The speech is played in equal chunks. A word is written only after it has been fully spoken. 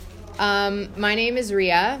My name is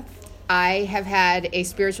Ria. I have had a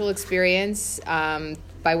spiritual experience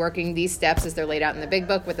by working these steps as they're laid out in the Big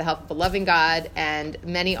Book with the help of a loving God and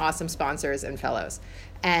many awesome sponsors and fellows.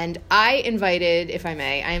 And I invited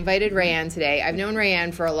Rayanne today. I've known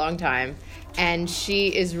Rayanne for a long time, and she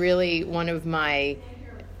is really one of my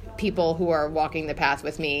people who are walking the path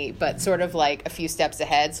with me, but sort of like a few steps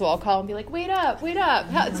ahead. So I'll call and be like, wait up.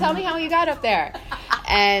 Tell me how you got up there.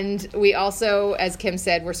 And we also, as Kim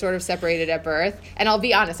said, we're sort of separated at birth. And I'll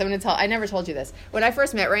be honest, I never told you this. When I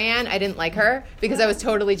first met Rayanne, I didn't like her because I was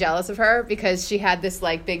totally jealous of her because she had this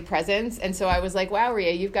like big presence. And so I was like, wow,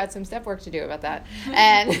 Ria, you've got some step work to do about that.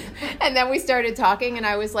 And then we started talking and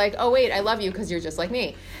I was like, oh wait, I love you because you're just like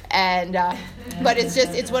me. And, but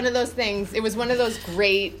it's one of those things. It was one of those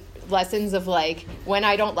great lessons of like, when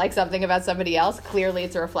I don't like something about somebody else, clearly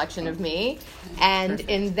it's a reflection of me. And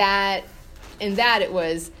in that it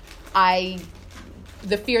was,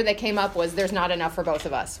 the fear that came up was there's not enough for both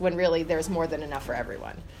of us, when really there's more than enough for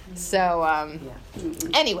everyone. So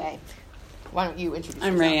anyway, why don't you introduce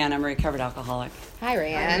yourself? I'm Rayanne. I'm a recovered alcoholic. Hi,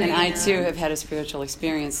 Rayanne. And I too have had a spiritual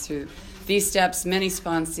experience through these steps, many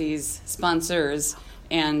sponsors,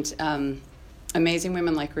 and amazing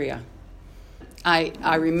women like Ria.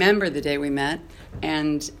 I remember the day we met,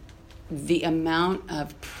 and the amount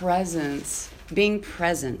of presence, being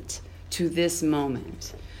present to this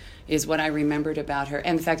moment is what I remembered about her.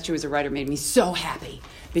 And the fact that she was a writer made me so happy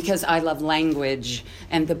because I love language.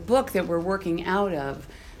 And the book that we're working out of,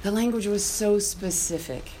 the language was so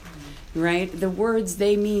specific, right? The words,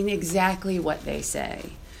 they mean exactly what they say.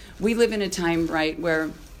 We live in a time, right, where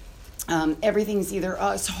everything's either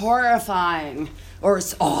it's horrifying or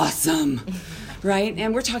it's awesome, right?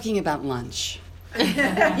 And we're talking about lunch. You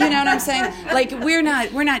know what I'm saying? Like we're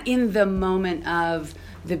not in the moment of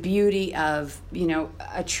the beauty of,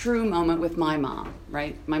 a true moment with my mom,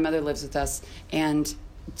 right? My mother lives with us, and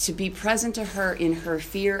to be present to her in her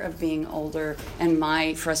fear of being older and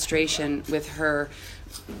my frustration with her,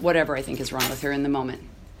 whatever I think is wrong with her in the moment,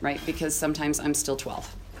 right? Because sometimes I'm still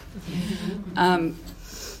 12.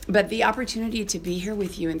 But the opportunity to be here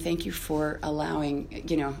with you, and thank you for allowing,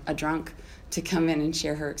 a drunk to come in and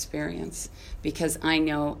share her experience, because I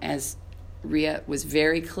know, as Ria was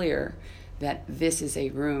very clear, that this is a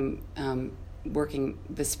room working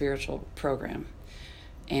the spiritual program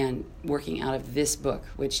and working out of this book,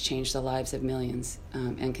 which changed the lives of millions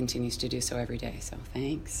and continues to do so every day. So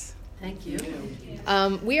thanks. Thank you.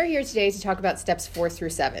 We are here today to talk about steps 4 through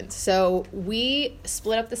 7. So we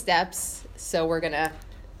split up the steps, so we're going to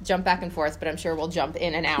jump back and forth, but I'm sure we'll jump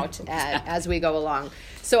in and out as we go along.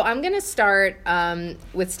 So I'm going to start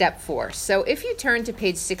with step 4. So if you turn to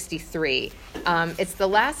page 63, it's the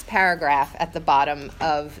last paragraph at the bottom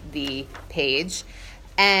of the page,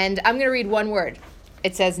 and I'm going to read one word.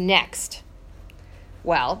 It says next.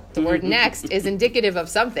 Well, the word next is indicative of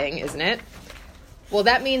something, isn't it? Well,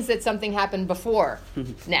 that means that something happened before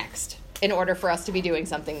next in order for us to be doing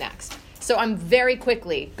something next. So I'm very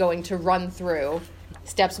quickly going to run through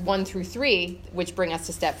steps 1 through 3, which bring us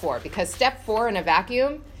to step 4, because step 4 in a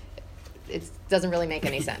vacuum, it doesn't really make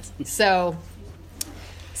any sense. So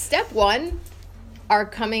step 1 are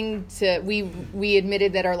coming to, we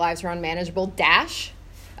admitted that our lives were unmanageable,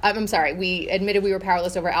 we admitted we were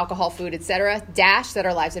powerless over alcohol, food, etc., that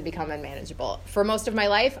our lives had become unmanageable. For most of my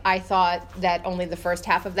life, I thought that only the first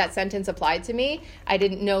half of that sentence applied to me. I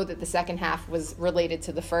didn't know that the second half was related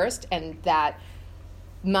to the first, and that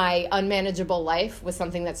my unmanageable life was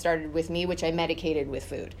something that started with me, which I medicated with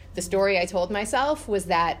food. The story I told myself was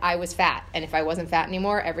that I was fat, and if I wasn't fat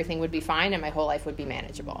anymore, everything would be fine and my whole life would be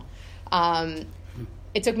manageable.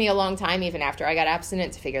 It took me a long time, even after I got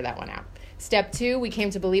abstinent, to figure that one out. Step 2, we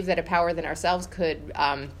came to believe that a power than ourselves could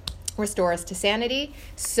restore us to sanity.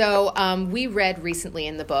 So we read recently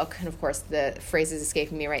in the book, and of course the phrase is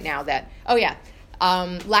escaping me right now, that,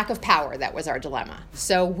 lack of power, that was our dilemma.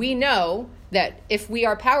 So we know that if we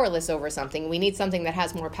are powerless over something, we need something that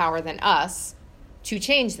has more power than us to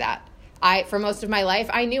change that. For most of my life,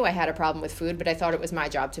 I knew I had a problem with food, but I thought it was my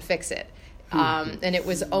job to fix it. And it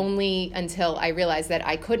was only until I realized that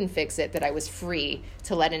I couldn't fix it that I was free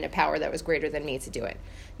to let in a power that was greater than me to do it.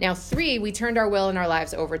 Now, 3, we turned our will and our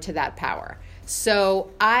lives over to that power.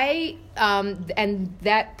 So and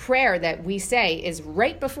that prayer that we say is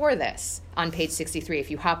right before this on page 63, if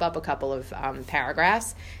you hop up a couple of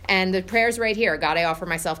paragraphs. And the prayer's right here. God, I offer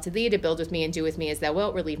myself to thee to build with me and do with me as thou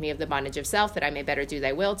wilt. Relieve me of the bondage of self, that I may better do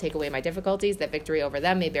thy will. Take away my difficulties, that victory over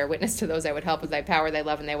them may bear witness to those I would help with thy power, thy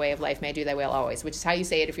love, and thy way of life may do thy will always, which is how you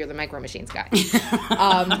say it if you're the Micro Machines guy.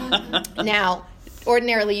 Now,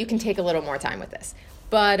 ordinarily, you can take a little more time with this.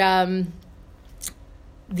 But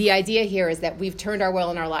the idea here is that we've turned our will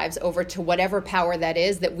and our lives over to whatever power that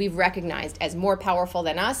is that we've recognized as more powerful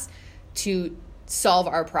than us to solve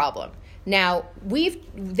our problem. Now,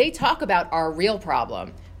 they talk about our real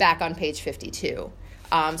problem back on page 52.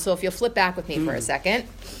 So if you'll flip back with me for a second.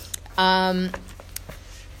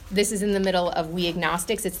 This is in the middle of We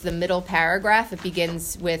Agnostics. It's the middle paragraph. It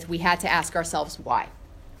begins with, we had to ask ourselves why.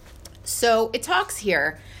 So it talks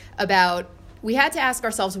here about we had to ask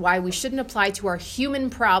ourselves why we shouldn't apply to our human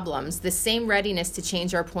problems the same readiness to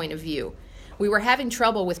change our point of view. We were having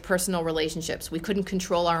trouble with personal relationships. We couldn't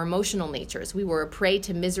control our emotional natures. We were a prey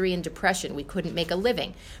to misery and depression. We couldn't make a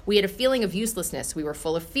living. We had a feeling of uselessness. We were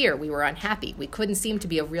full of fear. We were unhappy. We couldn't seem to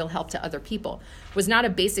be of real help to other people. Was not a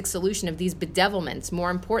basic solution of these bedevilments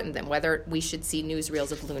more important than whether we should see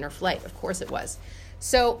newsreels of lunar flight? Of course it was.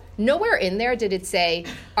 So nowhere in there did it say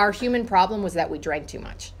our human problem was that we drank too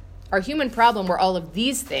much. Our human problem were all of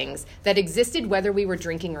these things that existed whether we were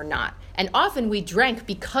drinking or not. And often we drank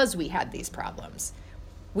because we had these problems.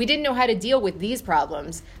 We didn't know how to deal with these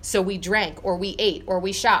problems, so we drank, or we ate, or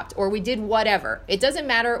we shopped, or we did whatever. It doesn't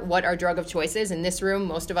matter what our drug of choice is. In this room,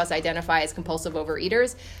 most of us identify as compulsive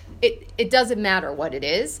overeaters. It doesn't matter what it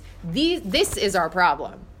is. This is our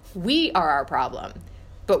problem. We are our problem.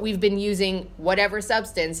 But we've been using whatever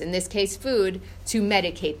substance, in this case food, to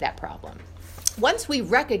medicate that problem. Once we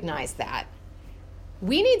recognize that,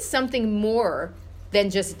 we need something more than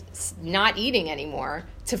just not eating anymore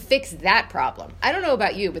to fix that problem. I don't know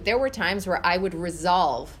about you, but there were times where I would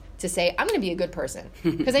resolve to say, I'm going to be a good person.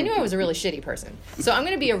 Because I knew I was a really shitty person. So I'm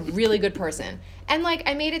going to be a really good person. And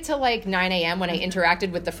I made it to 9 a.m. when I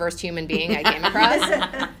interacted with the first human being I came across.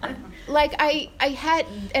 I had,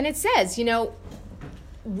 and it says,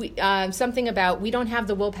 something about we don't have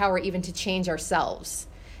the willpower even to change ourselves.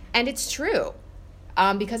 And it's true,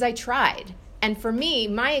 because I tried. And for me,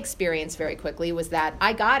 my experience very quickly was that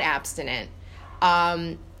I got abstinent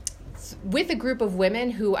with a group of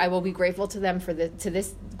women who I will be grateful to them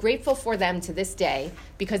grateful for them to this day,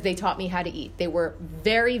 because they taught me how to eat. They were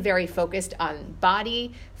very, very focused on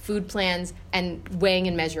body, food plans, and weighing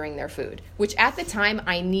and measuring their food, which at the time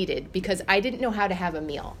I needed because I didn't know how to have a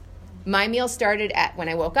meal. My meal started when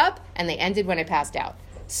I woke up and they ended when I passed out.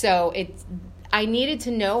 So I needed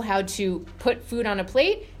to know how to put food on a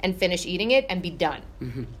plate and finish eating it and be done.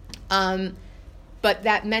 Mm-hmm. But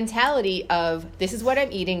that mentality of this is what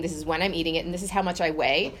I'm eating, this is when I'm eating it, and this is how much I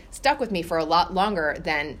weigh stuck with me for a lot longer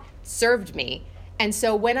than served me. And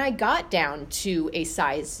so when I got down to a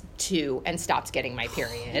size 2 and stopped getting my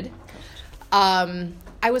period,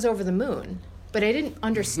 I was over the moon. But I didn't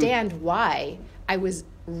understand why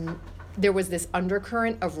there was this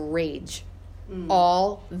undercurrent of rage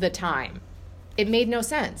all the time. It made no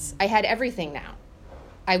sense. I had everything now.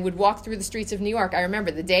 I would walk through the streets of New York. I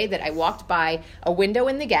remember the day that I walked by a window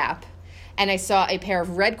in the Gap and I saw a pair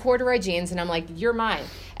of red corduroy jeans and I'm like, you're mine.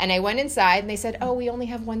 And I went inside and they said, oh, we only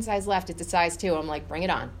have one size left. It's a size 2. I'm like, bring it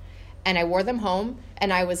on. And I wore them home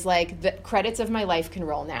and I was like, the credits of my life can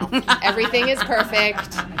roll now. Everything is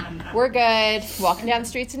perfect. We're good. Walking down the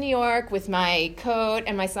streets of New York with my coat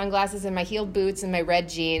and my sunglasses and my heeled boots and my red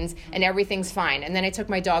jeans, and everything's fine. And then I took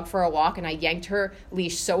my dog for a walk and I yanked her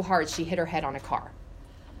leash so hard she hit her head on a car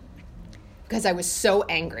because I was so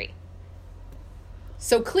angry.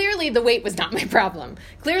 So clearly the weight was not my problem.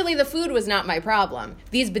 Clearly the food was not my problem.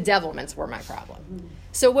 These bedevilments were my problem.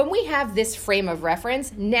 So when we have this frame of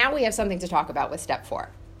reference, now we have something to talk about with step 4.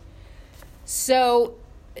 So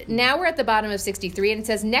now we're at the bottom of 63, and it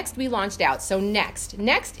says, next we launched out. So next.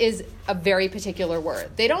 Next is a very particular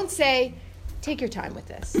word. They don't say, take your time with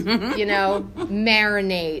this.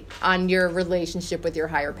 Marinate on your relationship with your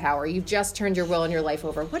higher power. You've just turned your will and your life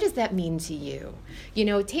over. What does that mean to you?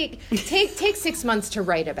 Take 6 months to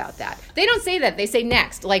write about that. They don't say that. They say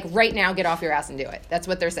next. Right now, get off your ass and do it. That's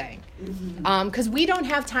what they're saying. Because we don't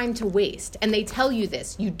have time to waste. And they tell you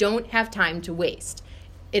this. You don't have time to waste.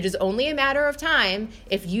 It is only a matter of time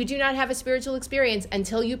if you do not have a spiritual experience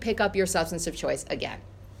until you pick up your substance of choice again.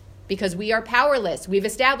 Because we are powerless. We've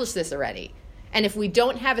established this already. And if we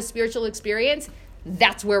don't have a spiritual experience,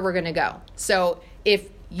 that's where we're going to go. So if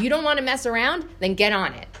you don't want to mess around, then get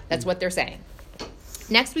on it. That's what they're saying.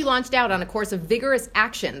 Next, we launched out on a course of vigorous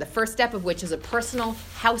action, the first step of which is a personal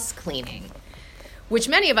house cleaning, which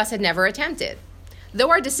many of us had never attempted. Though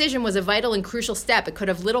our decision was a vital and crucial step, it could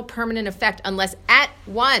have little permanent effect unless at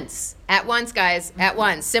once,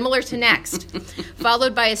 similar to next,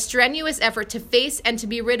 followed by a strenuous effort to face and to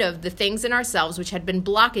be rid of the things in ourselves which had been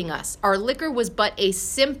blocking us. Our liquor was but a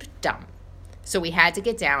symptom, so we had to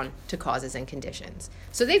get down to causes and conditions.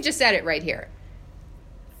 So they've just said it right here.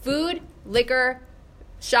 Food, liquor,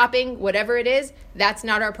 shopping, whatever it is, that's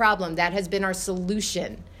not our problem. That has been our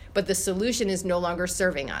solution. But the solution is no longer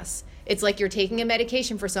serving us. It's like you're taking a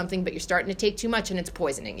medication for something, but you're starting to take too much and it's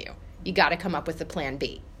poisoning you. You got to come up with a plan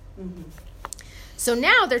B. Mm-hmm. So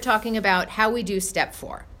now they're talking about how we do step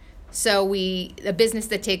 4. So a business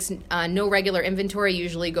that takes no regular inventory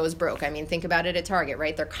usually goes broke. I mean, think about it at Target,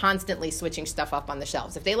 right? They're constantly switching stuff up on the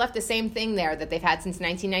shelves. If they left the same thing there that they've had since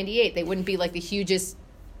 1998, they wouldn't be like the hugest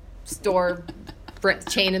store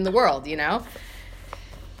chain in the world, you know?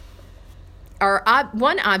 Our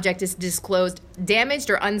one object is disclosed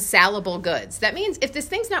damaged or unsalable goods. That means if this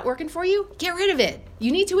thing's not working for you, get rid of it.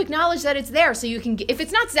 You need to acknowledge that it's there so you can, if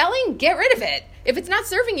it's not selling, get rid of it. If it's not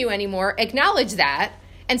serving you anymore, acknowledge that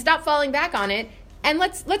and stop falling back on it, and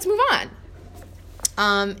let's move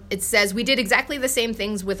on. It says, we did exactly the same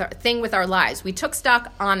thing with our lives. We took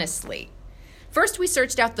stock honestly. First, we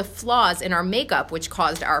searched out the flaws in our makeup which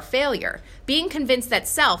caused our failure. Being convinced that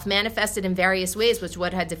self manifested in various ways was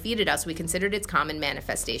what had defeated us, we considered its common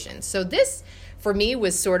manifestations. So this, for me,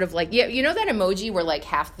 was sort of like, you know that emoji where like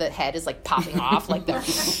half the head is like popping off, like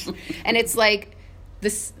the, and it's like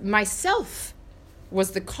this, myself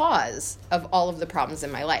was the cause of all of the problems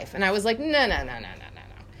in my life. And I was like, no.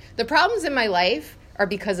 The problems in my life are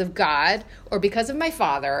because of God, or because of my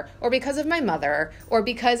father, or because of my mother, or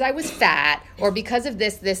because I was fat, or because of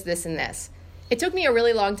this, and this. It took me a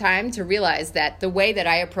really long time to realize that the way that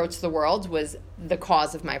I approached the world was the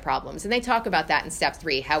cause of my problems. And they talk about that in step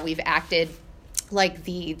 3, how we've acted like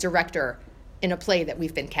the director in a play that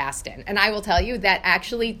we've been cast in. And I will tell you that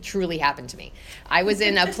actually truly happened to me. I was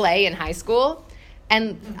in a play in high school,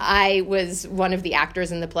 and I was one of the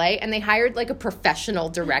actors in the play, and they hired like a professional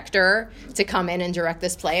director to come in and direct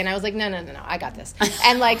this play. And I was like, no, I got this.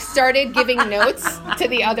 And like started giving notes to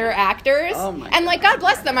the other actors. And like, God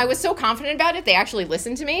bless them. I was so confident about it. They actually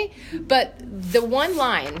listened to me. But the one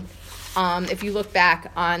line, if you look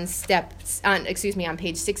back on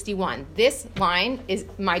page 61, this line is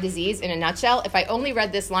my disease in a nutshell. If I only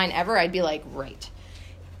read this line ever, I'd be like, right.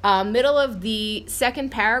 Middle of the second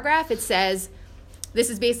paragraph, it says, this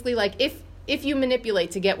is basically like if you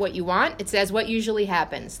manipulate to get what you want, it says what usually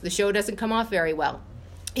happens. The show doesn't come off very well.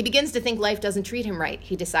 He begins to think life doesn't treat him right.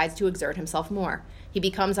 He decides to exert himself more. He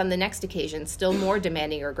becomes on the next occasion still more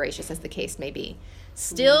demanding or gracious as the case may be.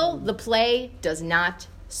 Still, the play does not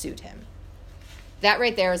suit him. That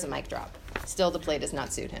right there is a mic drop. Still, the play does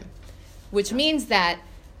not suit him. Which means that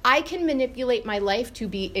I can manipulate my life to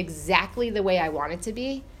be exactly the way I want it to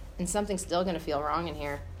be, and something's still going to feel wrong in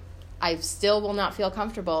here. I still will not feel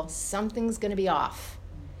comfortable. Something's going to be off.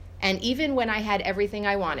 And even when I had everything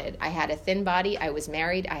I wanted, I had a thin body, I was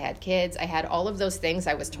married, I had kids, I had all of those things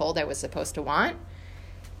I was told I was supposed to want,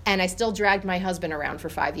 and I still dragged my husband around for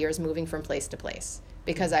 5 years moving from place to place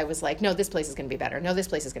because I was like, no, this place is going to be better. No, this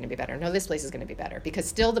place is going to be better. No, this place is going to be better, because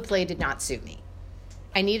still the play did not suit me.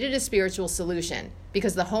 I needed a spiritual solution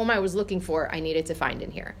because the home I was looking for, I needed to find in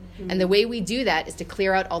here. Mm-hmm. And the way we do that is to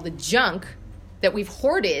clear out all the junk that we've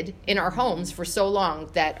hoarded in our homes for so long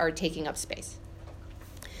that are taking up space.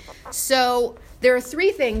 So there are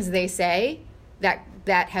 3 things they say that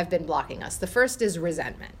have been blocking us. The first is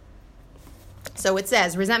resentment. So it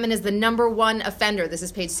says, resentment is the number 1 offender. This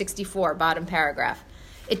is page 64, bottom paragraph.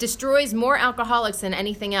 It destroys more alcoholics than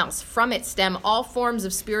anything else. From it stem all forms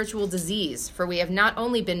of spiritual disease, for we have not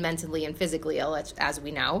only been mentally and physically ill, as we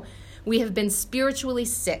know, we have been spiritually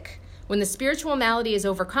sick. When the spiritual malady is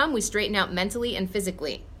overcome, we straighten out mentally and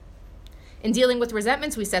physically. In dealing with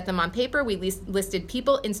resentments, we set them on paper. We listed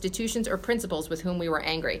people, institutions, or principles with whom we were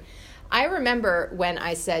angry. I remember when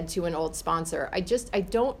I said to an old sponsor, I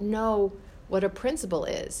don't know what a principle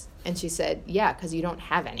is. And she said, yeah, because you don't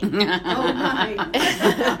have any. Oh, my.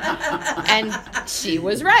 And she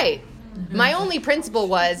was right. My only principle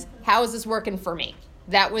was, how is this working for me?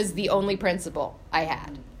 That was the only principle I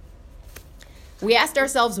had. We asked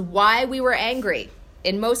ourselves why we were angry.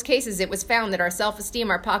 In most cases, it was found that our self-esteem,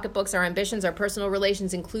 our pocketbooks, our ambitions, our personal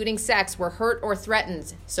relations, including sex, were hurt or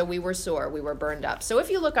threatened. So we were sore, we were burned up. So if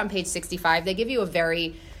you look on page 65, they give you a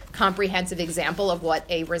very comprehensive example of what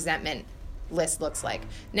a resentment list looks like.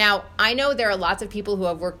 Now, I know there are lots of people who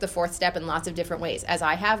have worked the 4th step in lots of different ways, as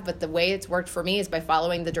I have, but the way it's worked for me is by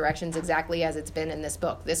following the directions exactly as it's been in this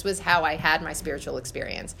book. This was how I had my spiritual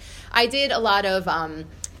experience. I did a lot of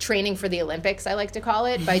training for the Olympics, I like to call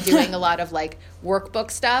it, by doing a lot of like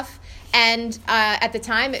workbook stuff. And at the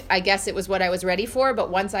time, I guess it was what I was ready for, but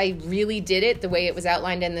once I really did it the way it was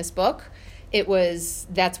outlined in this book,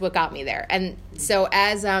 that's what got me there. And so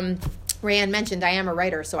as Rayanne mentioned, I am a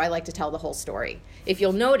writer, so I like to tell the whole story. If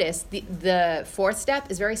you'll notice, the 4th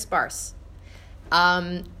step is very sparse.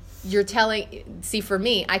 you're telling, see, for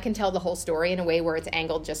me, I can tell the whole story in a way where it's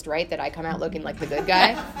angled just right, that I come out looking like the good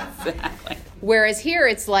guy. Exactly. Whereas here,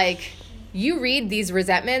 it's like, you read these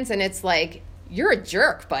resentments and it's like, you're a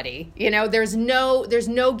jerk, buddy. You know, there's no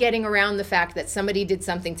getting around the fact that somebody did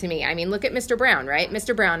something to me. I mean, look at Mr. Brown, right?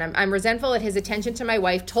 Mr. Brown, I'm resentful at his attention to my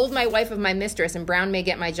wife, told my wife of my mistress, and Brown may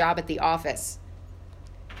get my job at the office.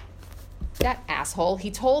 That asshole, he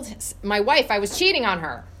told my wife I was cheating on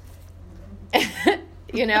her.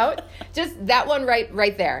 You know, just that one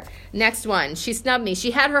right there. Next one, she snubbed me.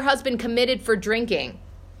 She had her husband committed for drinking.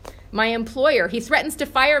 My employer, he threatens to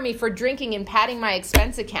fire me for drinking and padding my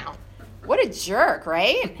expense account. What a jerk,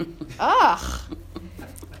 right? Ugh.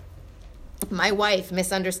 My wife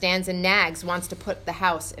misunderstands and nags, wants to put the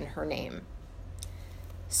house in her name.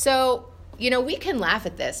 So, you know, we can laugh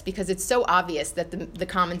at this because it's so obvious that the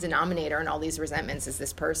common denominator in all these resentments is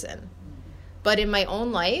this person. But in my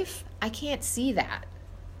own life, I can't see that.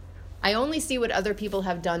 I only see what other people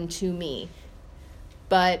have done to me.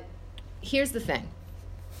 But here's the thing.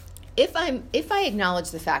 If I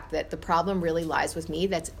acknowledge the fact that the problem really lies with me,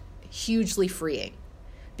 that's hugely freeing.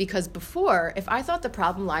 Because before, if I thought the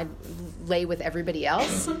problem lay with everybody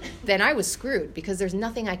else, then I was screwed because there's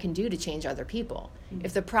nothing I can do to change other people.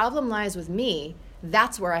 If the problem lies with me,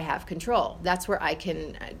 that's where I have control. That's where I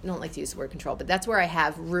don't like to use the word control, but that's where I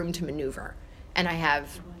have room to maneuver. And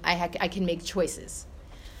I can make choices.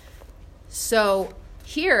 So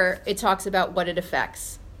here it talks about what it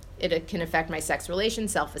affects. It can affect my sex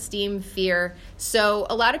relations, self-esteem, fear. So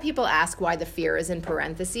a lot of people ask why the fear is in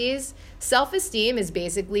parentheses. Self-esteem is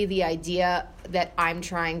basically the idea that I'm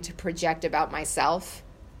trying to project about myself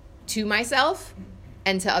to myself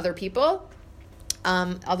and to other people,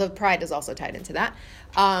 although pride is also tied into that.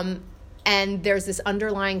 And there's this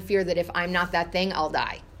underlying fear that if I'm not that thing, I'll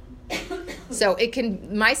die. So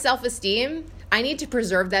my self-esteem, I need to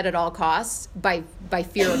preserve that at all costs by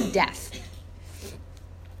fear of death.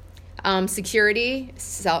 Security,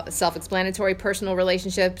 self-explanatory, personal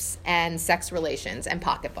relationships, and sex relations, and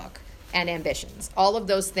pocketbook, and ambitions. All of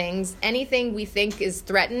those things, anything we think is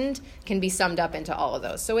threatened can be summed up into all of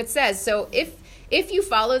those. So it says, so if you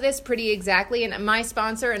follow this pretty exactly, and my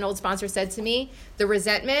sponsor, an old sponsor, said to me, the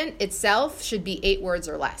resentment itself should be 8 words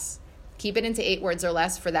or less. Keep it into 8 words or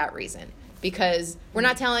less for that reason. Because we're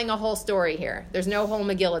not telling a whole story here. There's no whole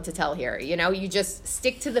Megillah to tell here. You know, you just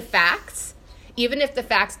stick to the facts, even if the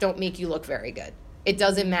facts don't make you look very good. It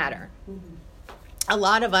doesn't matter. A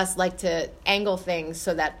lot of us like to angle things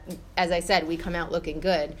so that, as I said, we come out looking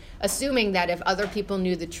good, assuming that if other people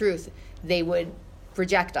knew the truth, they would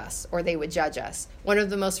reject us or they would judge us. One of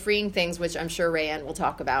the most freeing things, which I'm sure Rayanne will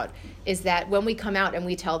talk about, is that when we come out and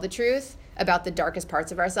we tell the truth about the darkest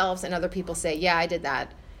parts of ourselves and other people say, yeah, I did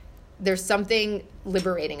that, there's something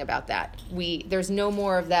liberating about that. There's no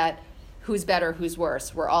more of that who's better, who's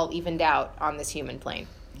worse. We're all evened out on this human plane.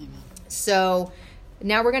 Amen. So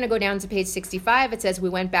now we're going to go down to page 65. It says, we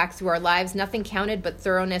went back through our lives. Nothing counted but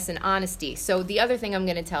thoroughness and honesty. So the other thing I'm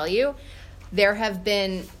going to tell you, there have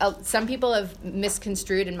been, some people have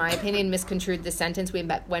misconstrued, in my opinion, this sentence, we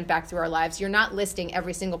went back through our lives. You're not listing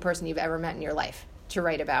every single person you've ever met in your life to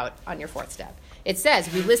write about on your 4th step. It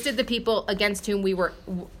says, we listed the people against whom we were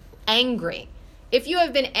angry. If you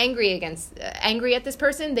have been angry at this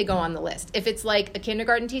person, they go on the list. If it's like a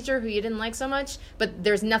kindergarten teacher who you didn't like so much, but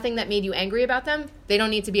there's nothing that made you angry about them, they don't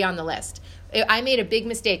need to be on the list. I made a big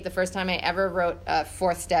mistake the first time I ever wrote a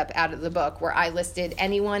 4th step out of the book where I listed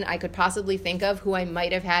anyone I could possibly think of who I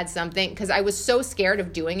might have had something, because I was so scared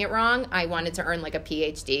of doing it wrong. I wanted to earn like a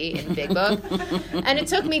PhD in Big Book. And it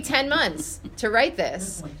took me 10 months to write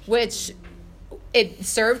this, which it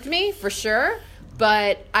served me for sure.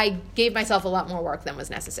 But I gave myself a lot more work than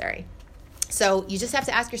was necessary. So you just have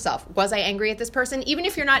to ask yourself, was I angry at this person? Even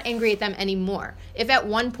if you're not angry at them anymore. If at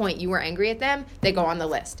one point you were angry at them, they go on the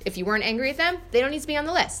list. If you weren't angry at them, they don't need to be on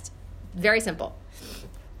the list. Very simple.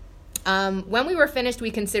 When we were finished,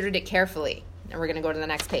 we considered it carefully. And we're going to go to the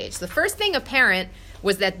next page. The first thing apparent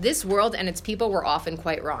was that this world and its people were often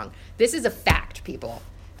quite wrong. This is a fact, people.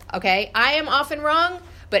 Okay? I am often wrong,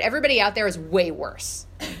 but everybody out there is way worse.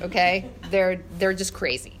 Okay? They're just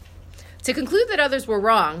crazy. To conclude that others were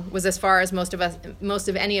wrong was as far as most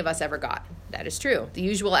of any of us ever got. That is true. The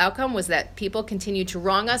usual outcome was that people continued to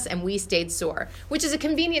wrong us and we stayed sore, which is a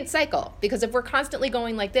convenient cycle, because if we're constantly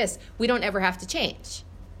going like this, we don't ever have to change.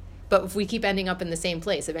 But if we keep ending up in the same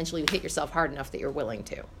place, eventually you hit yourself hard enough that you're willing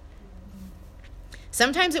to.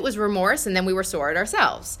 Sometimes it was remorse, and then we were sore at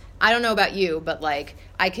ourselves. I don't know about you, but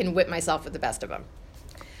I can whip myself with the best of them.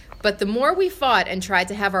 But the more we fought and tried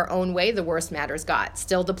to have our own way, the worse matters got.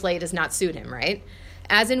 Still, the play does not suit him, right?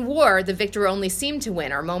 As in war, the victor only seemed to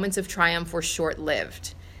win. Our moments of triumph were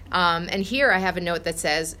short-lived. And here I have a note that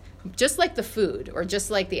says, just like the food or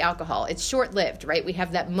just like the alcohol, it's short-lived, right? We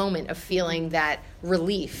have that moment of feeling that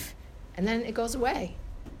relief, and then it goes away.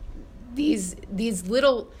 These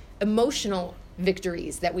little emotional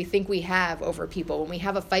victories that we think we have over people when we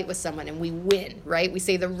have a fight with someone and we win, right? We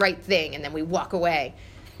say the right thing and then we walk away.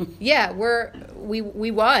 Yeah, we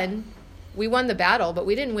won. We won the battle, but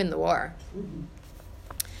we didn't win the war.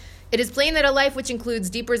 It is plain that a life which includes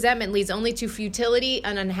deep resentment leads only to futility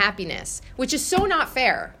and unhappiness, which is so not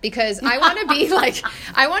fair, because I want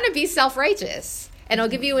to be self-righteous. And I'll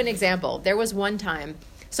give you an example. There was one time,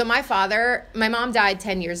 so my mom died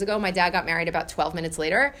 10 years ago. My dad got married about 12 minutes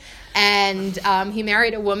later, and he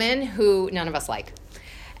married a woman who none of us like.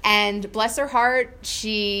 And bless her heart,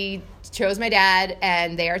 she chose my dad,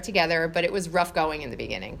 and they are together, but it was rough going in the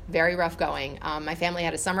beginning, very rough going. My family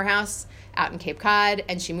had a summer house out in Cape Cod,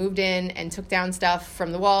 and she moved in and took down stuff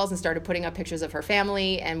from the walls and started putting up pictures of her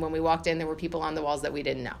family, and when we walked in, there were people on the walls that we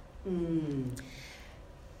didn't know.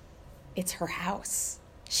 It's her house.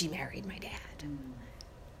 She married my dad.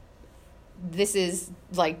 This is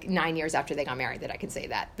like 9 years after they got married that I can say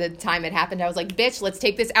that. The time it happened, I was like, bitch, let's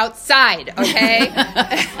take this outside, okay?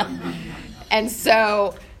 And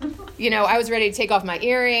so, I was ready to take off my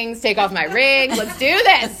earrings, take off my ring. Let's do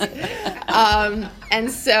this. And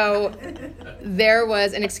so there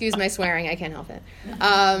was, and excuse my swearing, I can't help it.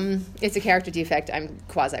 It's a character defect I'm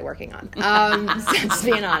quasi-working on, just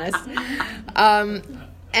being honest.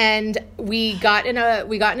 And we got in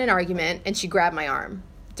an argument, and she grabbed my arm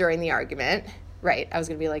during the argument. Right, I was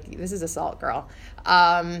going to be like, this is assault, girl.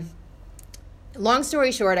 Long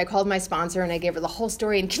story short, I called my sponsor, and I gave her the whole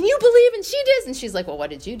story, and can you believe? And she did. And she's like, well, what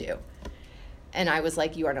did you do? And I was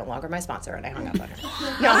like, you are no longer my sponsor, and I hung up on her.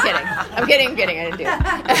 No, I'm kidding. I didn't do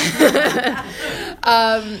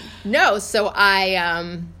that. No, so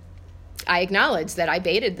I acknowledged that I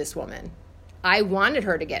baited this woman. I wanted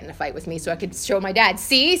her to get in a fight with me so I could show my dad,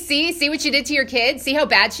 see what you did to your kid? See how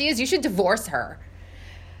bad she is? You should divorce her.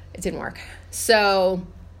 It didn't work. So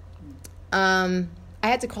I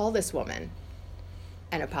had to call this woman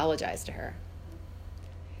and apologize to her.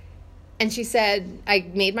 And she said, I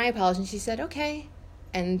made my apology, and she said, okay.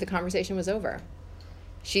 And the conversation was over.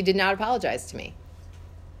 She did not apologize to me.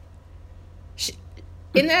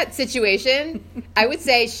 In that situation, I would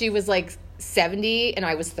say she was like 70 and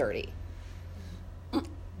I was 30.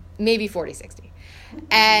 Maybe 40, 60.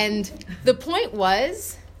 And the point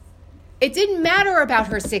was, it didn't matter about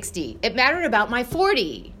her 60. It mattered about my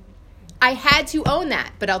 40. I had to own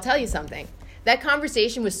that. But I'll tell you something. That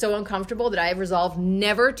conversation was so uncomfortable that I have resolved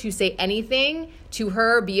never to say anything to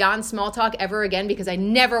her beyond small talk ever again, because I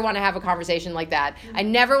never want to have a conversation like that. I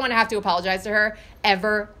never want to have to apologize to her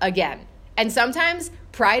ever again. And sometimes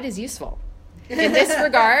pride is useful. In this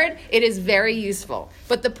regard, it is very useful.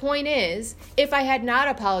 But the point is, if I had not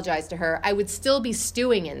apologized to her, I would still be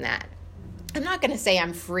stewing in that. I'm not going to say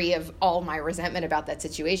I'm free of all my resentment about that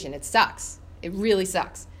situation. It sucks. It really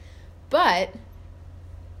sucks. But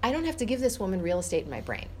I don't have to give this woman real estate in my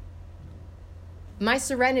brain. My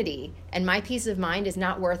serenity and my peace of mind is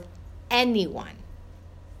not worth anyone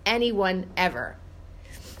ever.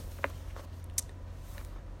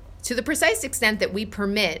 To the precise extent that we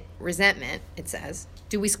permit resentment, it says,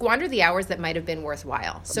 do we squander the hours that might have been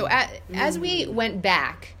worthwhile? So as we went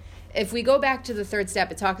back, if we go back to the third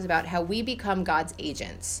step, it talks about how we become God's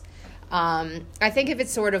agents. I think if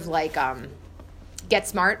it's sort of like Get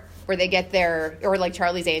Smart, where they get their, or like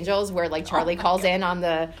Charlie's Angels, where like Charlie calls in on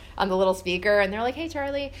the little speaker, and they're like, hey,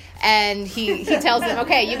 Charlie. And he tells them,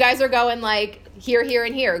 okay, you guys are going like here, here,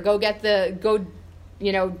 and here. Go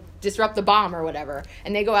disrupt the bomb or whatever.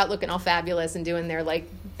 And they go out looking all fabulous and doing their like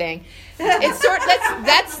thing. It's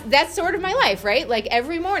that's sort of my life, right? Like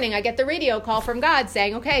every morning I get the radio call from God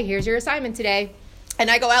saying, okay, here's your assignment today.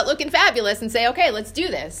 And I go out looking fabulous and say, okay, let's do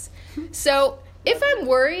this. So if I'm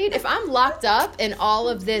worried, if I'm locked up in all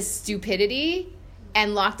of this stupidity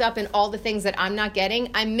and locked up in all the things that I'm not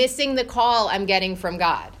getting, I'm missing the call I'm getting from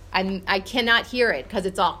God. I cannot hear it because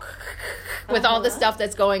it's all with all the stuff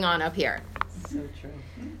that's going on up here. So true.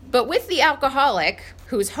 But with the alcoholic,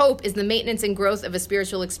 whose hope is the maintenance and growth of a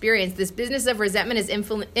spiritual experience, this business of resentment is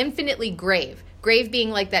infinitely grave. Grave being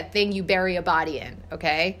like that thing you bury a body in,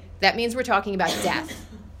 okay? That means we're talking about death.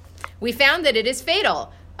 We found that it is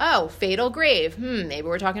fatal. Oh, fatal grave. Maybe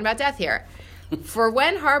we're talking about death here. For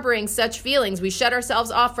when harboring such feelings, we shut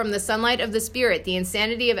ourselves off from the sunlight of the spirit. The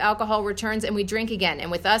insanity of alcohol returns and we drink again.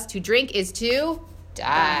 And with us, to drink is to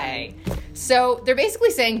die. So they're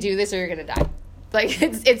basically saying, do this or you're going to die. Like,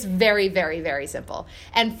 it's very, very, very simple.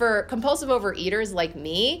 And for compulsive overeaters like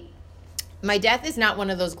me, my death is not one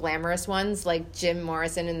of those glamorous ones like Jim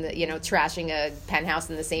Morrison and trashing a penthouse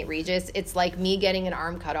in the St. Regis. It's like me getting an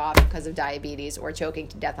arm cut off because of diabetes or choking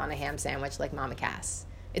to death on a ham sandwich like Mama Cass.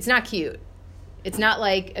 It's not cute. It's not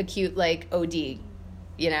like a cute like OD,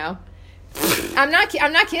 I'm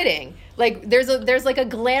not kidding. Like there's like a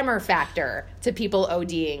glamour factor to people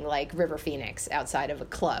ODing like River Phoenix outside of a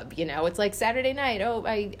club, It's like Saturday night, oh,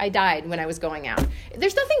 I died when I was going out.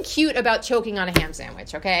 There's nothing cute about choking on a ham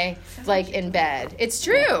sandwich, okay? Like in bed. It's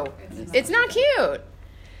true. It's not cute.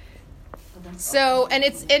 So, and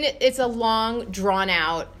it's a long drawn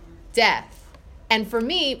out death. And for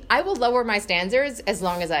me, I will lower my standards as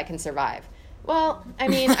long as I can survive. Well, I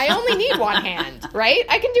mean, I only need one hand, right?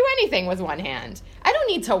 I can do anything with one hand. I don't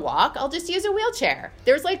need to walk. I'll just use a wheelchair.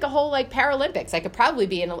 There's like a whole like Paralympics. I could probably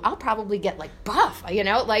be I'll probably get like buff,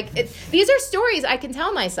 these are stories I can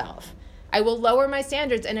tell myself. I will lower my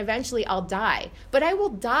standards and eventually I'll die. But I will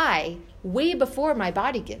die way before my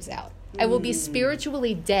body gives out. I will be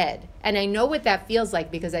spiritually dead. And I know what that feels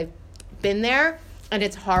like because I've been there, and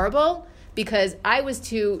it's horrible because I was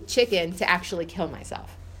too chicken to actually kill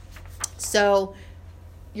myself. So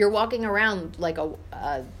you're walking around like a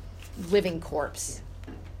living corpse.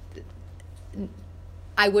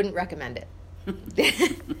 I wouldn't recommend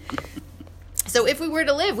it. So if we were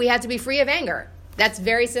to live, we had to be free of anger. That's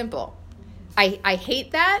very simple. I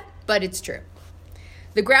hate that, but it's true.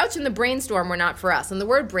 The grouch and the brainstorm were not for us. And the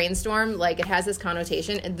word brainstorm, like it has this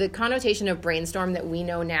connotation. And the connotation of brainstorm that we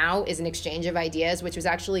know now is an exchange of ideas, which was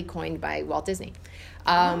actually coined by Walt Disney.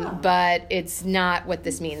 But it's not what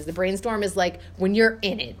this means. The brainstorm is like when you're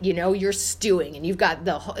in it, you're stewing and you've got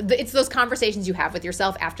it's those conversations you have with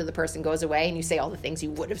yourself after the person goes away and you say all the things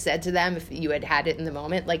you would have said to them if you had it in the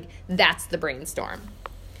moment. Like that's the brainstorm.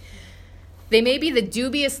 They may be the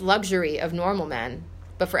dubious luxury of normal men,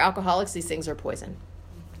 but for alcoholics, these things are poison.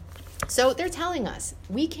 So they're telling us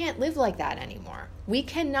we can't live like that anymore. We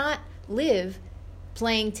cannot live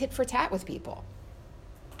playing tit for tat with people.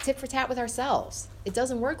 Tit for tat with ourselves. It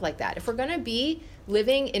doesn't work like that. If we're going to be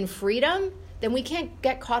living in freedom, then we can't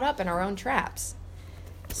get caught up in our own traps.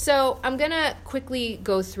 So I'm going to quickly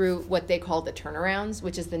go through what they call the turnarounds,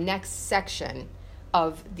 which is the next section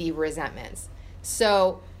of the resentments.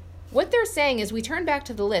 So what they're saying is we turn back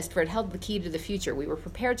to the list for it held the key to the future. We were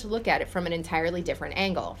prepared to look at it from an entirely different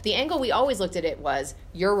angle. The angle we always looked at it was,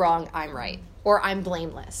 you're wrong, I'm right, or I'm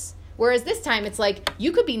blameless. Whereas this time it's like,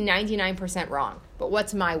 you could be 99% wrong, but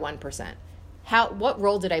what's my 1%? What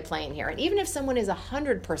role did I play in here? And even if someone is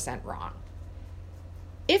 100% wrong,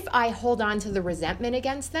 if I hold on to the resentment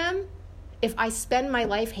against them, if I spend my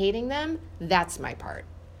life hating them, that's my part.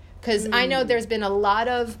 Because I know there's been a lot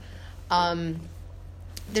of...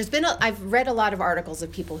 I've read a lot of articles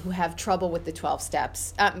of people who have trouble with the 12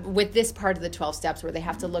 steps, with this part of the 12 steps where they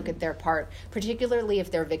have to look at their part, particularly if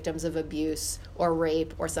they're victims of abuse or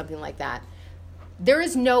rape or something like that. There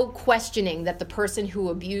is no questioning that the person who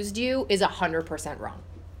abused you is 100% wrong.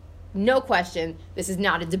 No question. This is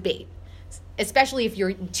not a debate, especially if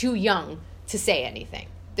you're too young to say anything.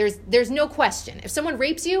 There's no question. If someone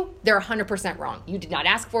rapes you, they're 100% wrong. You did not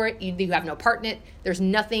ask for it. You have no part in it. There's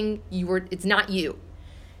nothing. It's not you.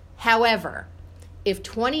 However, if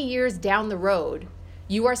 20 years down the road,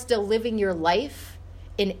 you are still living your life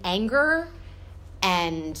in anger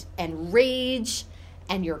and rage,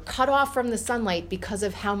 and you're cut off from the sunlight because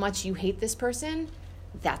of how much you hate this person,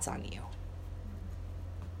 that's on you.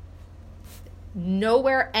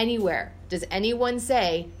 Nowhere, anywhere does anyone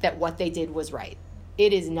say that what they did was right.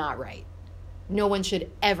 It is not right. No one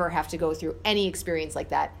should ever have to go through any experience like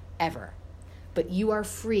that, ever. But you are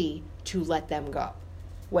free to let them go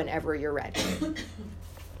whenever you're ready.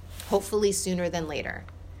 Hopefully sooner than later.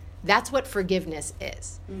 That's what forgiveness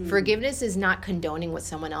is. Forgiveness is not condoning what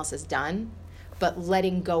someone else has done, but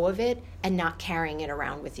letting go of it and not carrying it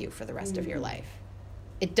around with you for the rest of your life.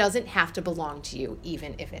 It doesn't have to belong to you,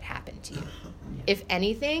 even if it happened to you. If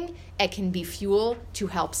anything, it can be fuel to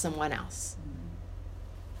help someone else.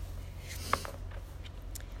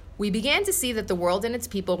 We began to see that the world and its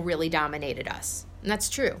people really dominated us. And that's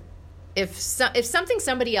true. If something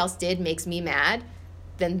somebody else did makes me mad,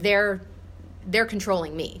 then they're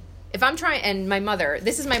controlling me. If I'm trying, and my mother,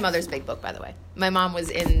 this is my mother's big book, by the way. My mom was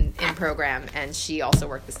in program, and she also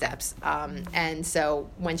worked the steps. And so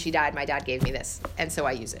when she died, my dad gave me this, and so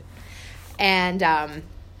I use it. And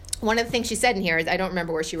one of the things she said in here is, I don't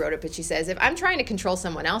remember where she wrote it, but she says, if I'm trying to control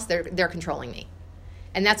someone else, they're controlling me.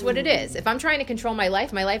 And that's what it is. If I'm trying to control my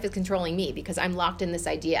life is controlling me because I'm locked in this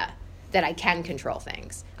idea that I can control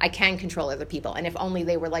things. I can control other people. And if only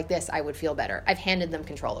they were like this, I would feel better. I've handed them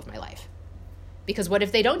control of my life. Because what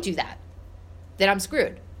if they don't do that? Then I'm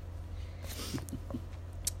screwed.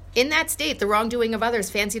 In that state, the wrongdoing of others,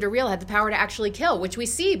 fancied or real, had the power to actually kill, which we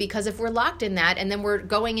see because if we're locked in that and then we're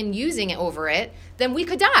going and using it over it, then we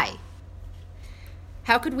could die.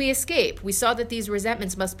 How could we escape? We saw that these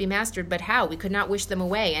resentments must be mastered, but how? We could not wish them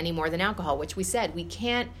away any more than alcohol, which we said we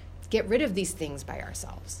can't get rid of these things by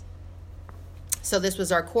ourselves. So this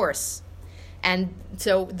was our course. And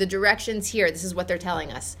so the directions here, this is what they're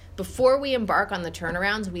telling us. Before we embark on the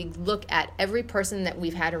turnarounds, we look at every person that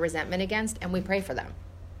we've had a resentment against and we pray for them.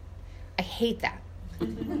 I hate that.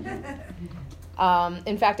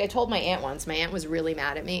 In fact, I told my aunt once, my aunt was really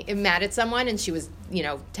mad at someone, and she was,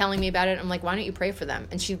 telling me about it. I'm like, why don't you pray for them?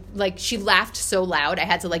 And she laughed so loud, I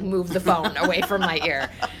had to move the phone away from my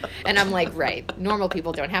ear. And I'm like, right, normal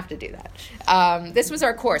people don't have to do that. This was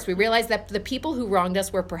our course. We realized that the people who wronged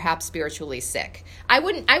us were perhaps spiritually sick. I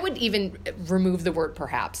would even remove the word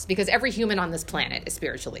perhaps, because every human on this planet is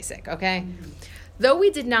spiritually sick, okay? Mm-hmm. Though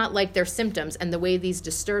we did not like their symptoms and the way these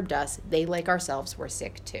disturbed us, they, like ourselves, were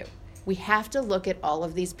sick too. We have to look at all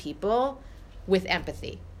of these people with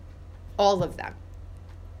empathy. All of them.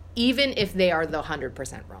 Even if they are the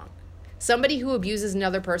 100% wrong. Somebody who abuses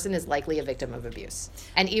another person is likely a victim of abuse.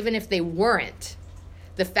 And even if they weren't,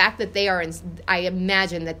 the fact that they are, I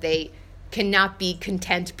imagine that they cannot be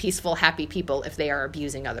content, peaceful, happy people if they are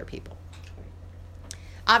abusing other people.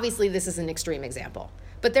 Obviously, this is an extreme example.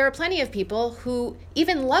 But there are plenty of people who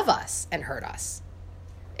even love us and hurt us.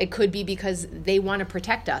 It could be because they want to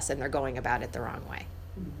protect us and they're going about it the wrong way.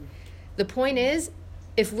 Mm-hmm. The point is,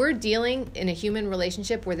 if we're dealing in a human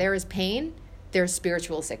relationship where there is pain, there's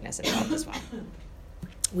spiritual sickness involved as well.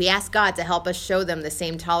 We ask God to help us show them the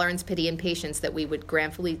same tolerance, pity, and patience that we would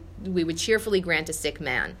cheerfully grant a sick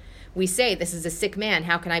man. We say, this is a sick man,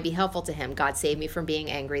 how can I be helpful to him? God save me from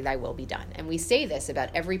being angry, thy will be done. And we say this about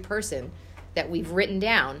every person that we've written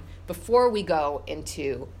down before we go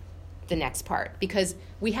into the next part, because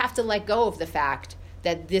we have to let go of the fact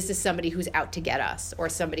that this is somebody who's out to get us or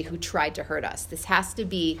somebody who tried to hurt us. This has to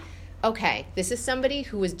be, okay, this is somebody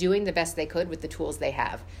who was doing the best they could with the tools they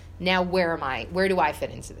have. Now where am I? Where do I fit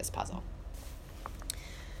into this puzzle?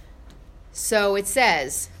 So it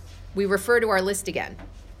says, we refer to our list again.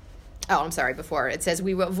 Oh, I'm sorry, before. It says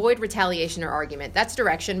we avoid retaliation or argument. That's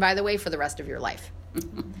direction, by the way, for the rest of your life.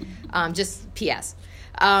 Just P.S.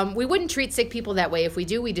 We wouldn't treat sick people that way. If we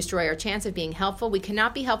do, we destroy our chance of being helpful. We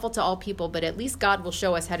cannot be helpful to all people, but at least God will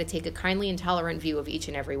show us how to take a kindly and tolerant view of each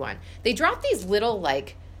and every one. They drop these little,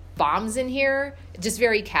 bombs in here, just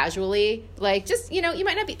very casually. You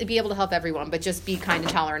might not be able to help everyone, but just be kind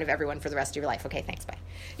and tolerant of everyone for the rest of your life. Okay, thanks, bye.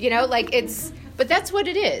 But that's what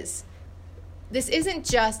it is. This isn't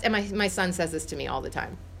just, and my son says this to me all the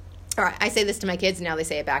time. All right, I say this to my kids, and now they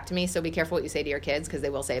say it back to me, so be careful what you say to your kids, because they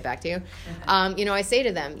will say it back to you. I say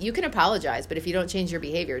to them, you can apologize, but if you don't change your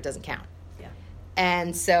behavior, it doesn't count. Yeah.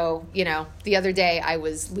 And so, the other day I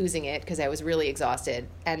was losing it because I was really exhausted,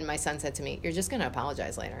 and my son said to me, you're just going to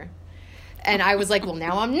apologize later. And I was like, well,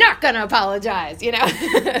 now I'm not going to apologize,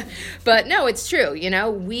 But no, it's true,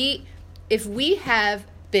 if we have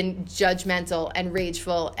been judgmental and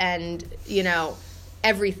rageful and,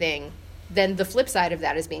 everything, then the flip side of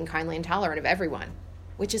that is being kindly and tolerant of everyone,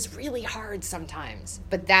 which is really hard sometimes.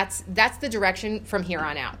 But that's the direction from here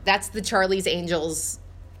on out. That's the Charlie's Angels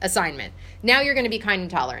assignment. Now you're going to be kind and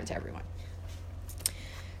tolerant to everyone.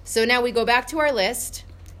 So now we go back to our list,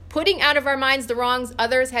 putting out of our minds the wrongs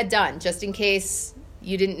others had done. Just in case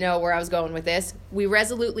you didn't know where I was going with this, we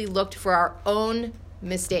resolutely looked for our own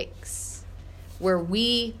mistakes where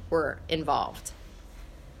we were involved.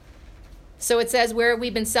 So it says, where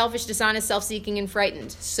we've been selfish, dishonest, self-seeking, and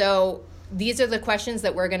frightened. So these are the questions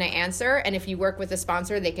that we're going to answer. And if you work with a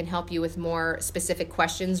sponsor, they can help you with more specific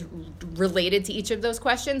questions related to each of those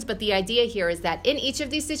questions. But the idea here is that in each of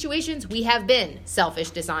these situations, we have been selfish,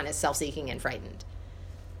 dishonest, self-seeking, and frightened.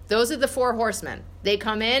 Those are the four horsemen. They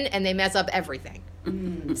come in and they mess up everything.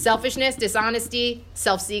 Selfishness, dishonesty,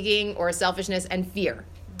 self-seeking, or selfishness, and fear.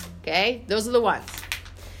 Okay? Those are the ones.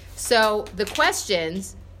 So the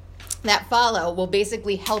questions that follow will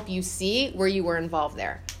basically help you see where you were involved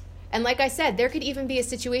there. And like I said, there could even be a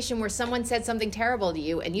situation where someone said something terrible to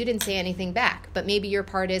you and you didn't say anything back. But maybe your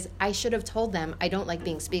part is, I should have told them I don't like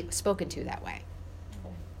being spoken to that way.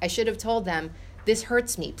 I should have told them, this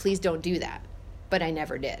hurts me, please don't do that. But I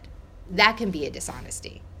never did. That can be a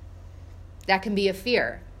dishonesty. That can be a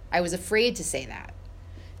fear. I was afraid to say that.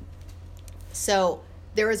 So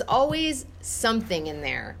there is always something in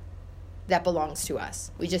there that belongs to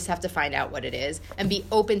us. We just have to find out what it is and be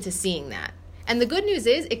open to seeing that. And the good news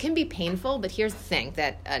is it can be painful, but here's the thing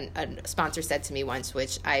that a sponsor said to me once,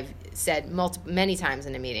 which I've said many times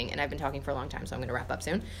in a meeting, and I've been talking for a long time, so I'm going to wrap up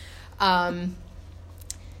soon.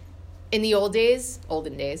 In the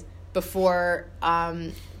olden days, before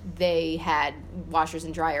they had washers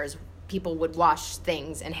and dryers, people would wash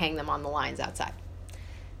things and hang them on the lines outside.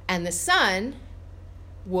 And the sun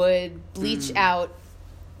would bleach out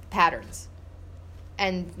patterns,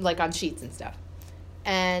 and like on sheets and stuff.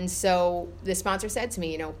 And so the sponsor said to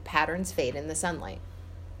me, patterns fade in the sunlight.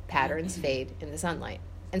 Patterns fade in the sunlight.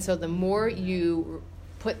 And so the more you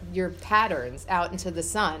put your patterns out into the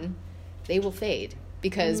sun, they will fade.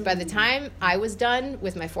 Because by the time I was done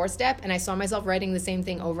with my 4th step and I saw myself writing the same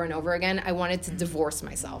thing over and over again, I wanted to divorce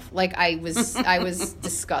myself. Like I was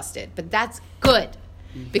disgusted. But that's good,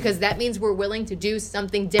 because that means we're willing to do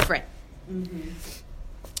something different.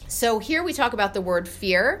 So here we talk about the word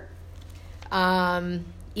fear.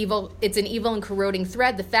 Evil. It's an evil and corroding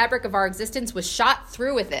thread. The fabric of our existence was shot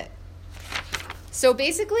through with it. So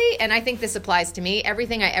basically, and I think this applies to me,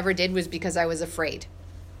 everything I ever did was because I was afraid.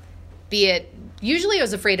 Usually I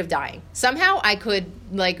was afraid of dying. Somehow I could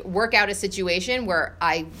work out a situation where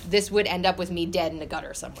this would end up with me dead in the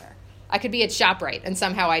gutter somewhere. I could be at ShopRite and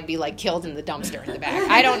somehow I'd be killed in the dumpster in the back.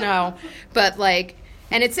 I don't know. But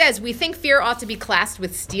and it says, we think fear ought to be classed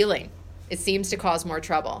with stealing. It seems to cause more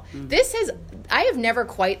trouble. I have never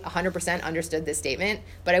quite 100% understood this statement,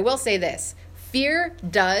 but I will say this. Fear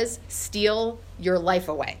does steal your life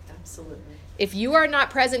away. Absolutely. If you are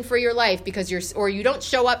not present for your life or you don't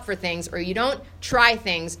show up for things, or you don't try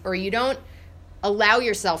things, or you don't allow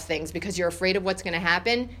yourself things because you're afraid of what's going to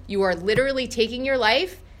happen, you are literally taking your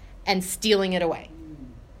life and stealing it away.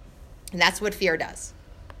 And that's what fear does.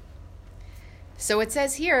 So it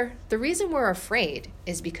says here, the reason we're afraid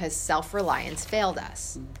is because self-reliance failed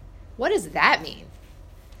us. What does that mean?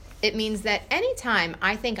 It means that anytime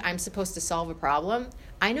I think I'm supposed to solve a problem,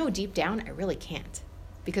 I know deep down I really can't,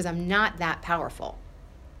 because I'm not that powerful.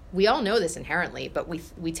 We all know this inherently, but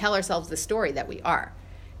we tell ourselves the story that we are.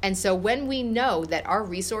 And so when we know that our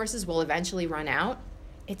resources will eventually run out,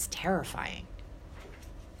 it's terrifying.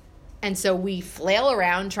 And so we flail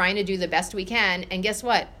around trying to do the best we can, and guess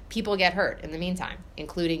what? People get hurt in the meantime,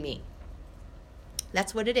 including me.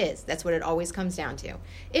 That's what it is. That's what it always comes down to.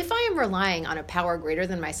 If I am relying on a power greater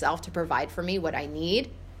than myself to provide for me what I need,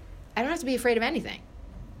 I don't have to be afraid of anything.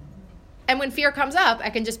 And when fear comes up, I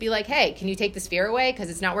can just be like, hey, can you take this fear away? Because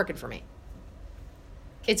it's not working for me.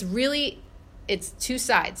 It's two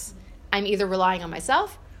sides. I'm either relying on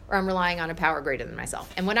myself or I'm relying on a power greater than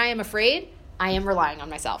myself. And when I am afraid, I am relying on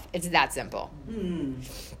myself. It's that simple.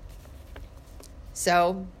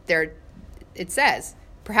 So it says,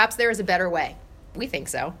 perhaps there is a better way. We think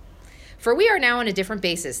so. For we are now on a different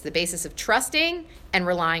basis, the basis of trusting and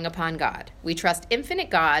relying upon God. We trust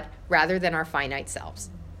infinite God rather than our finite selves.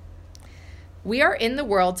 We are in the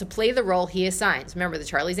world to play the role he assigns. Remember the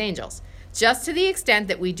Charlie's Angels. Just to the extent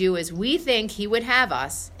that we do as we think he would have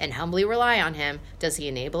us and humbly rely on him, does he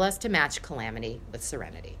enable us to match calamity with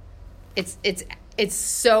serenity. It's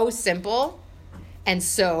so simple and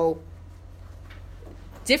so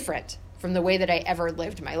different from the way that I ever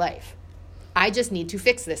lived my life. I just need to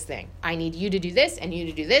fix this thing. I need you to do this, and you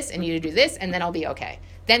to do this, and you to do this, and then I'll be okay.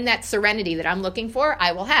 Then that serenity that I'm looking for,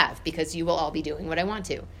 I will have, because you will all be doing what I want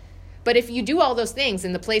to. But if you do all those things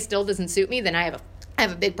and the place still doesn't suit me, then I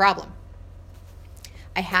have a big problem.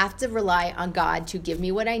 I have to rely on God to give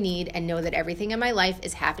me what I need and know that everything in my life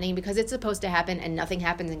is happening because it's supposed to happen, and nothing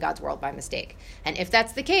happens in God's world by mistake. And if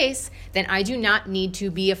that's the case, then I do not need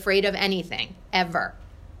to be afraid of anything, ever.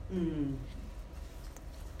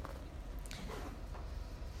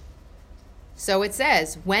 So it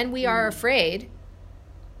says, when we are afraid,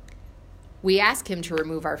 we ask him to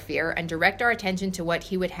remove our fear and direct our attention to what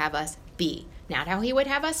he would have us be. Not how he would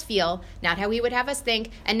have us feel, not how he would have us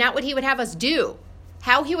think, and not what he would have us do.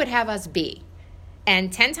 How he would have us be.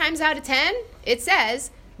 And 10 times out of 10, it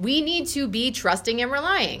says, we need to be trusting and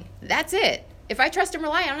relying. That's it. If I trust and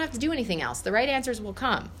rely, I don't have to do anything else. The right answers will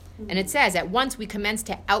come. And it says, at once we commence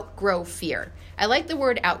to outgrow fear. I like the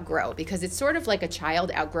word outgrow because it's sort of like a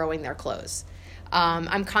child outgrowing their clothes.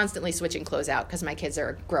 I'm constantly switching clothes out because my kids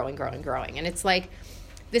are growing. And it's like,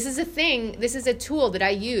 this is a tool that I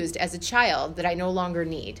used as a child that I no longer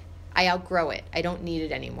need. I outgrow it. I don't need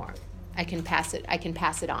it anymore. I can pass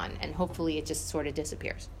it on, and hopefully it just sort of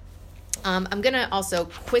disappears. I'm going to also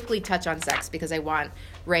quickly touch on sex because I want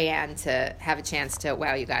Rayanne to have a chance to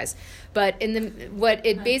wow you guys. But what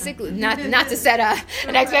it basically, not to set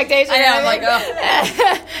an expectation. I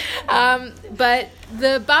know, but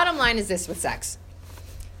the bottom line is this with sex.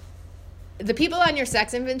 The people on your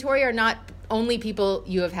sex inventory are not only people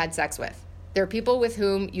you have had sex with. They're people with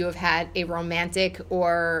whom you have had a romantic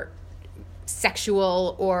or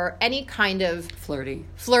sexual or any kind of flirty,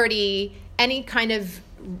 any kind of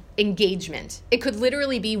engagement. It could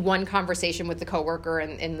literally be one conversation with the coworker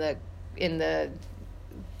in the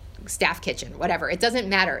staff kitchen, whatever. It doesn't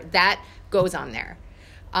matter. That goes on there.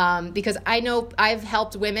 Because I know I've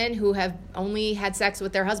helped women who have only had sex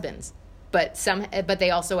with their husbands, but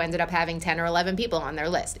they also ended up having 10 or 11 people on their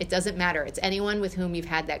list. It doesn't matter. It's anyone with whom you've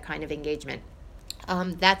had that kind of engagement.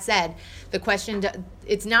 That said, the question,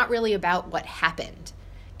 it's not really about what happened.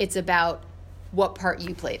 It's about what part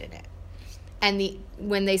you played in it. And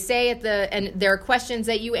when they say and there are questions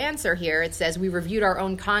that you answer here, it says, we reviewed our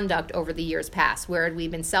own conduct over the years past. Where had we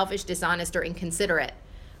been selfish, dishonest, or inconsiderate?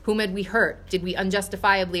 Whom had we hurt? Did we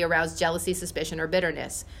unjustifiably arouse jealousy, suspicion, or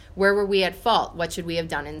bitterness? Where were we at fault? What should we have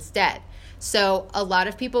done instead? So a lot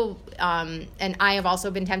of people, and I have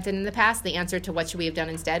also been tempted in the past, the answer to what should we have done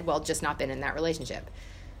instead, well, just not been in that relationship.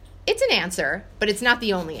 It's an answer, but it's not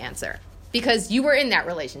the only answer. Because you were in that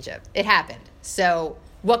relationship. It happened. So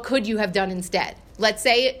what could you have done instead? Let's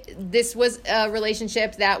say this was a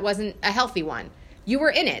relationship that wasn't a healthy one. You were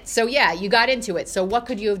in it. So yeah, you got into it. So what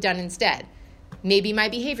could you have done instead? Maybe my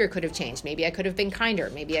behavior could have changed. Maybe I could have been kinder.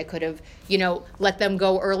 Maybe I could have, let them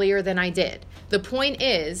go earlier than I did. The point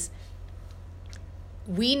is,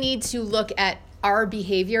 we need to look at our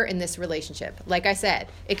behavior in this relationship. Like I said,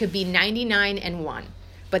 it could be 99 and 1,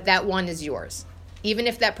 but that 1 is yours. Even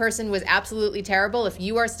if that person was absolutely terrible, if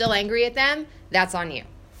you are still angry at them, that's on you.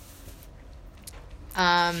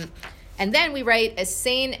 And then we write a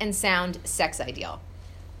sane and sound sex ideal.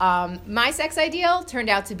 My sex ideal turned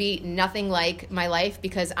out to be nothing like my life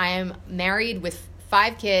because I am married with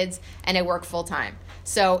 5 kids and I work full time.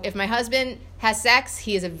 So if my husband has sex,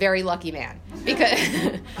 he is a very lucky man.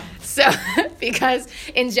 Because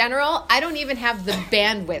in general, I don't even have the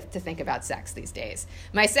bandwidth to think about sex these days.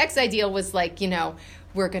 My sex ideal was like,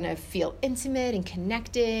 we're going to feel intimate and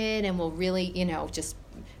connected and we'll really, just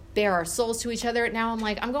bare our souls to each other. Now I'm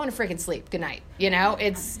like, I'm going to freaking sleep. Good night.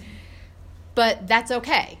 But that's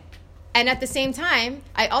okay. And at the same time,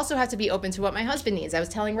 I also have to be open to what my husband needs. I was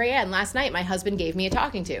telling Rayanne last night, my husband gave me a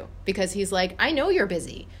talking to because he's like, I know you're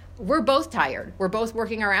busy. We're both tired. We're both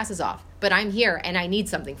working our asses off, but I'm here and I need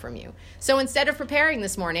something from you. So instead of preparing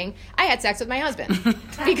this morning, I had sex with my husband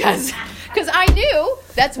because I knew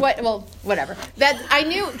that I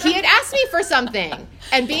knew he had asked me for something.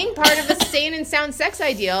 And being part of a sane and sound sex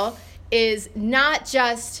ideal is not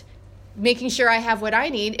just making sure I have what I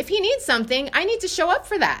need. If he needs something, I need to show up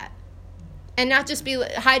for that. And not just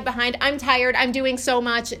hide behind, I'm tired, I'm doing so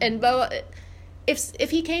much, and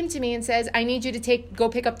if he came to me and says, I need you to go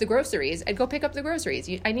pick up the groceries, I'd go pick up the groceries.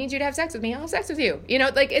 I need you to have sex with me, I'll have sex with you.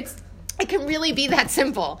 It can really be that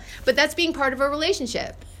simple. But that's being part of a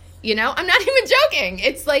relationship. I'm not even joking.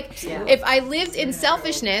 It's like, if I lived in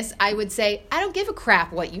selfishness, I would say, I don't give a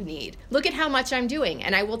crap what you need. Look at how much I'm doing.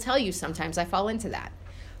 And I will tell you sometimes I fall into that.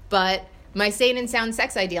 But my sane and sound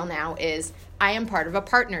sex ideal now is I am part of a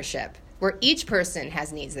partnership where each person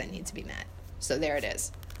has needs that need to be met. So there it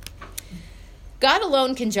is. God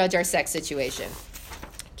alone can judge our sex situation.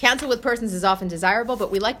 Counsel with persons is often desirable,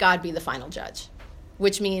 but we let God be the final judge,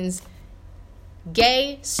 which means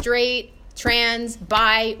gay, straight, trans,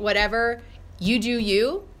 bi, whatever, you do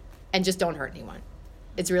you, and just don't hurt anyone.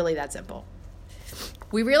 It's really that simple.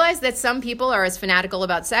 We realize that some people are as fanatical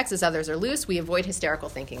about sex as others are loose. We avoid hysterical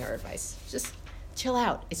thinking or advice. Just chill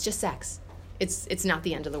out. It's just sex. It's not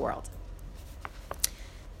the end of the world.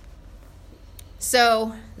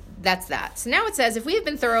 So that's that. So now it says, if we have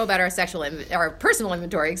been thorough about our personal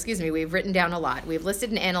inventory, we've written down a lot. We've listed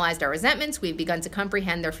and analyzed our resentments. We've begun to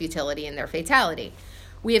comprehend their futility and their fatality.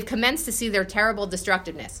 We have commenced to see their terrible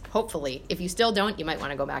destructiveness. Hopefully, if you still don't, you might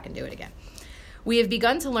want to go back and do it again. We have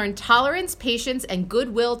begun to learn tolerance, patience, and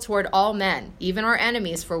goodwill toward all men, even our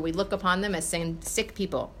enemies, for we look upon them as sick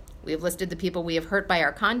people. We have listed the people we have hurt by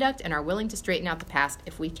our conduct and are willing to straighten out the past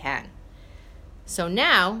if we can. So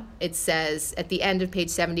now it says at the end of page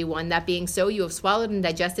 71, that being so, you have swallowed and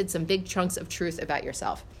digested some big chunks of truth about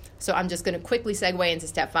yourself. So I'm just going to quickly segue into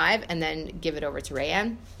step 5 and then give it over to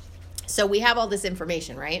Rayanne. So we have all this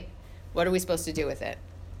information, right? What are we supposed to do with it?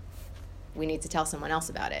 We need to tell someone else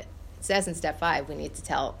about it. It says in step 5, we need to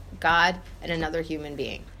tell God and another human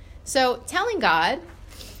being. So telling God,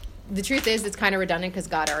 the truth is, it's kind of redundant because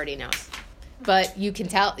God already knows. But you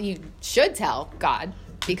should tell God,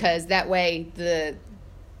 because that way the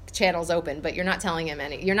channel's open, but you're not telling him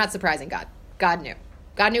you're not surprising God. God knew.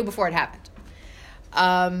 God knew before it happened.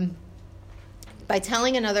 By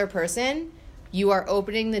telling another person, you are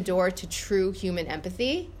opening the door to true human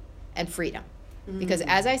empathy and freedom. Because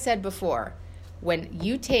as I said before, when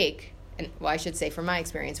you take, I should say from my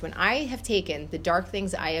experience, when I have taken the dark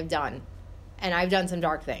things I have done, and I've done some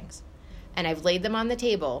dark things, and I've laid them on the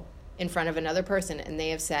table in front of another person, and they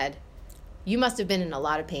have said, you must have been in a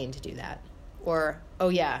lot of pain to do that. Or, oh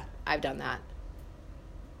yeah, I've done that.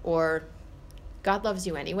 Or, God loves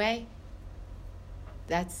you anyway.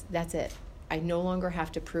 That's it. I no longer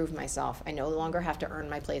have to prove myself. I no longer have to earn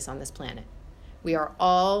my place on this planet. We are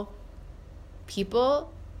all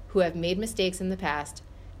people who have made mistakes in the past.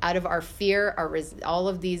 Out of our fear, all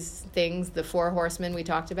of these things, the 4 horsemen we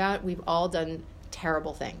talked about, we've all done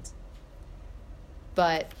terrible things.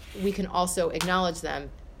 But we can also acknowledge them,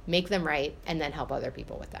 make them right, and then help other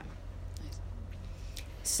people with them. Nice.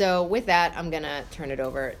 So with that, I'm going to turn it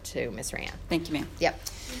over to Miss Rayanne. Thank you, ma'am. Yep.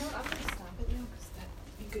 You know what, I'm going to stop it now because that'd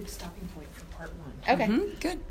be a good stopping point for part 1. Okay. Good.